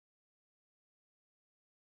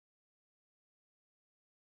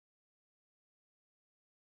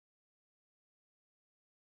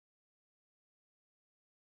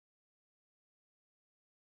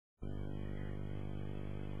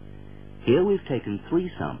Here we've taken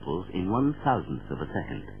 3 samples in 1/1000th of a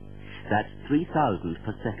second. That's 3,000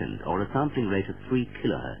 per second, or a sampling rate of 3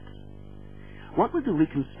 kilohertz. What would the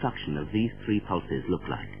reconstruction of these 3 pulses look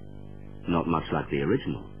like? Not much like the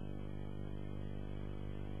original.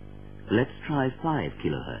 Let's try 5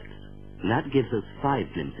 kilohertz. That gives us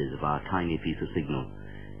 5 glimpses of our tiny piece of signal.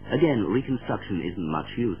 Again, reconstruction isn't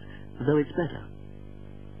much use, though it's better.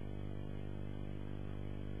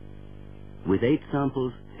 With 8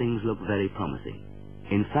 samples, things look very promising.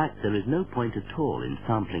 In fact, there is no point at all in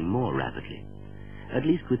sampling more rapidly, at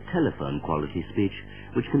least with telephone quality speech,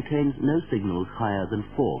 which contains no signals higher than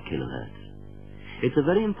 4 kilohertz. It's a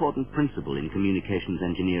very important principle in communications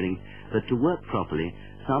engineering that to work properly,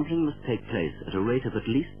 sampling must take place at a rate of at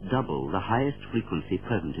least double the highest frequency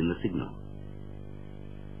present in the signal.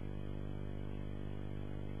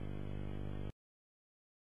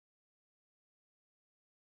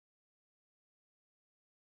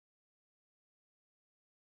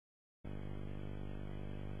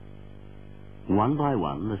 One by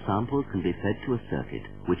one, the samples can be fed to a circuit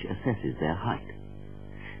which assesses their height.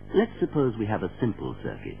 Let's suppose we have a simple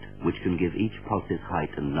circuit which can give each pulse's height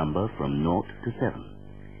and number from 0 to 7,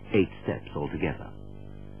 8 steps altogether.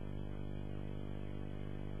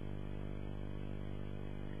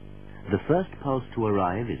 The first pulse to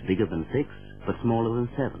arrive is bigger than 6, but smaller than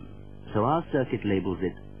 7, so our circuit labels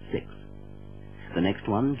it 6. The next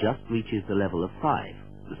one just reaches the level of 5,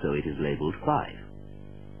 so it is labeled 5.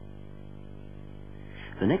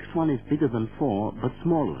 The next one is bigger than 4, but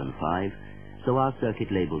smaller than 5, so our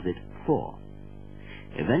circuit labels it 4.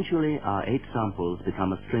 Eventually, our 8 samples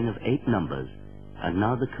become a string of 8 numbers, and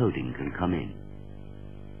now the coding can come in.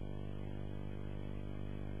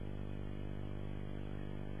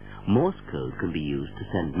 Morse code can be used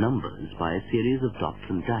to send numbers by a series of dots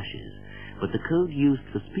and dashes, but the code used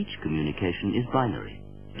for speech communication is binary,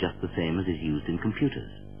 just the same as is used in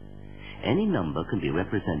computers. Any number can be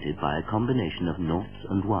represented by a combination of noughts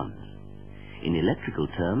and ones. In electrical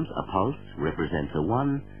terms, a pulse represents a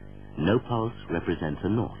 1, no pulse represents a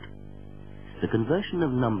naught. The conversion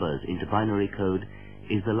of numbers into binary code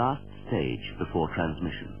is the last stage before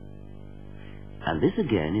transmission. And this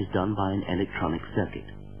again is done by an electronic circuit.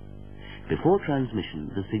 Before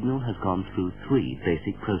transmission, the signal has gone through 3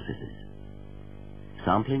 basic processes: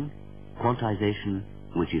 sampling, quantization,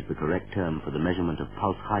 which is the correct term for the measurement of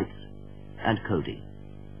pulse heights, and coding.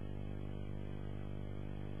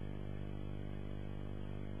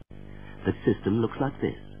 The system looks like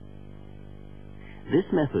this. This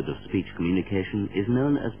method of speech communication is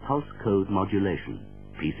known as pulse code modulation,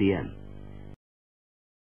 PCM.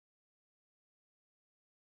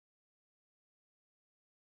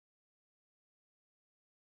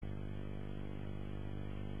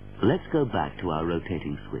 Let's go back to our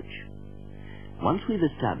rotating switch. Once we've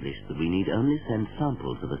established that we need only send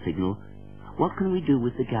samples of a signal, what can we do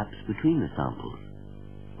with the gaps between the samples?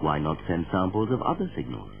 Why not send samples of other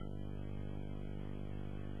signals?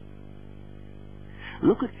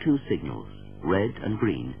 Look at 2 signals, red and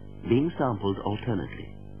green, being sampled alternately.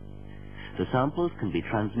 The samples can be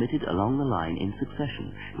transmitted along the line in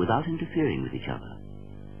succession without interfering with each other.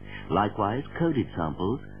 Likewise, coded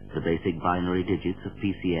samples, the basic binary digits of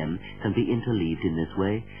PCM, can be interleaved in this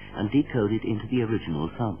way and decoded into the original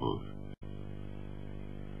samples.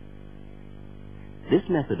 This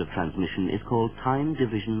method of transmission is called time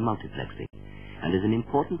division multiplexing and is an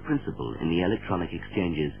important principle in the electronic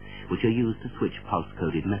exchanges which are used to switch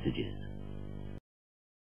pulse-coded messages.